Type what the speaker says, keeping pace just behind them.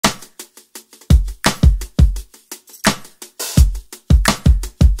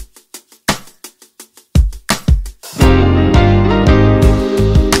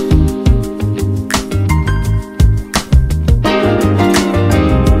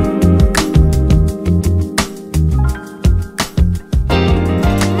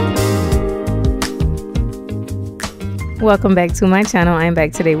Welcome back to my channel. I'm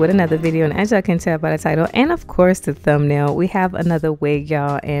back today with another video, and as y'all can tell by the title and of course the thumbnail, we have another wig,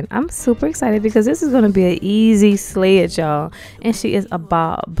 y'all, and I'm super excited because this is going to be an easy slayage, y'all, and she is a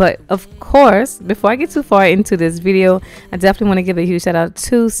bob. But of course, before I get too far into this video, I definitely want to give a huge shout out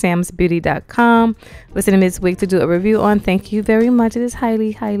to samsbeauty.com for sending me this wig to do a review on. Thank you very much. It is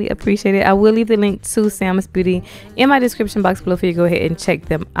highly appreciated. I will leave the link to Sam's Beauty in my description box below for you to go ahead and check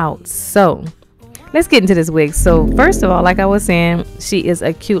them out. So let's get into this wig. So first of all, like I was saying, she is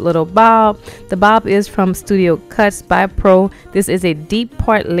a cute little bob. The bob is from Studio Cuts by Pro. This is a deep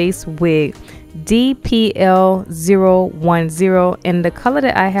part lace wig, DPL010, and the color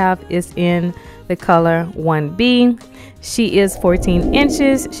that I have is in the color 1B. She is 14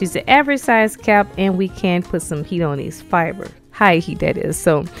 inches. She's the average size cap, and we can put some heat on these fibers. High heat, that is.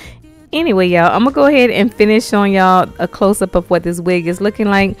 So anyway, y'all, I'm gonna go ahead and finish showing y'all a close-up of what this wig is looking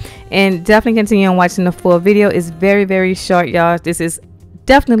like, and definitely continue on watching the full video. It's very short, y'all. This is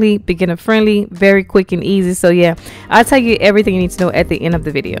definitely beginner friendly, very quick and easy. So yeah, I'll tell you everything you need to know at the end of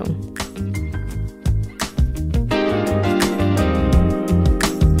the video. And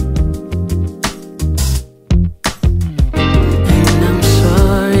I'm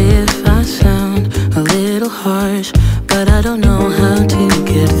sorry if I sound a little harsh, but I don't know how to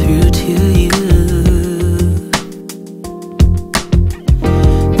get through to you,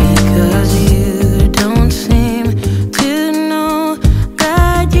 because you don't seem to know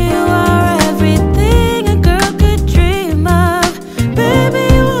that you are everything a girl could dream of. Baby,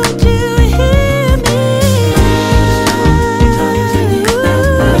 won't you hear me?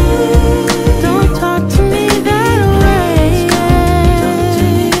 Don't talk to me that way.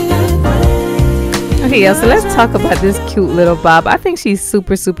 Okay, y'all, so let's talk about this cute little bob. I think she's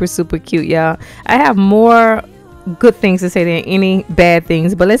super cute, y'all. I have more good things to say than any bad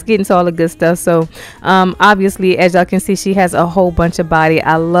things, but let's get into all the good stuff. So obviously, as y'all can see, she has a whole bunch of body.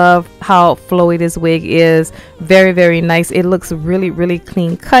 I love how flowy this wig is. Very nice. It looks really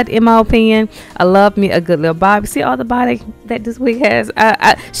clean cut, in my opinion. I love me a good little bob. See all the body that this wig has?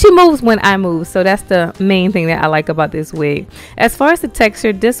 She moves when I move, so that's the main thing that I like about this wig. As far as the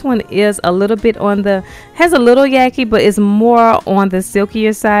texture, this one is a little bit on the, has a little yucky, but it's more on the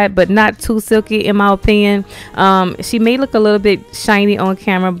silkier side, but not too silky, in my opinion. She may look a little bit shiny on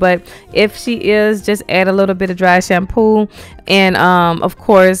camera, but if she is, just add a little bit of dry shampoo and of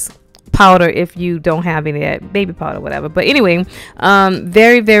course powder if you don't have any of that, baby powder, whatever. But anyway,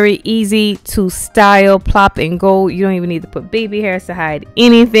 very easy to style, plop and go. You don't even need to put baby hairs to hide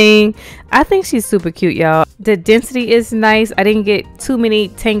anything. I think she's super cute, y'all. The density is nice. I didn't get too many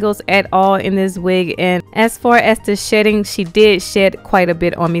tangles at all in this wig, and as far as the shedding, she did shed quite a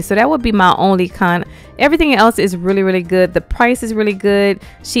bit on me, so that would be my only con. Everything else is really good. The price is really good.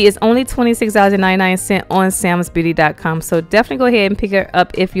 She is only $26.99 on samsbeauty.com, so definitely go ahead and pick her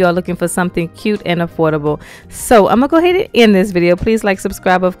up if you are looking for something cute and affordable. So I'm gonna go ahead and end this video. Please like,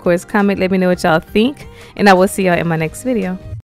 subscribe, of course, comment, let me know what y'all think, and I will see y'all in my next video.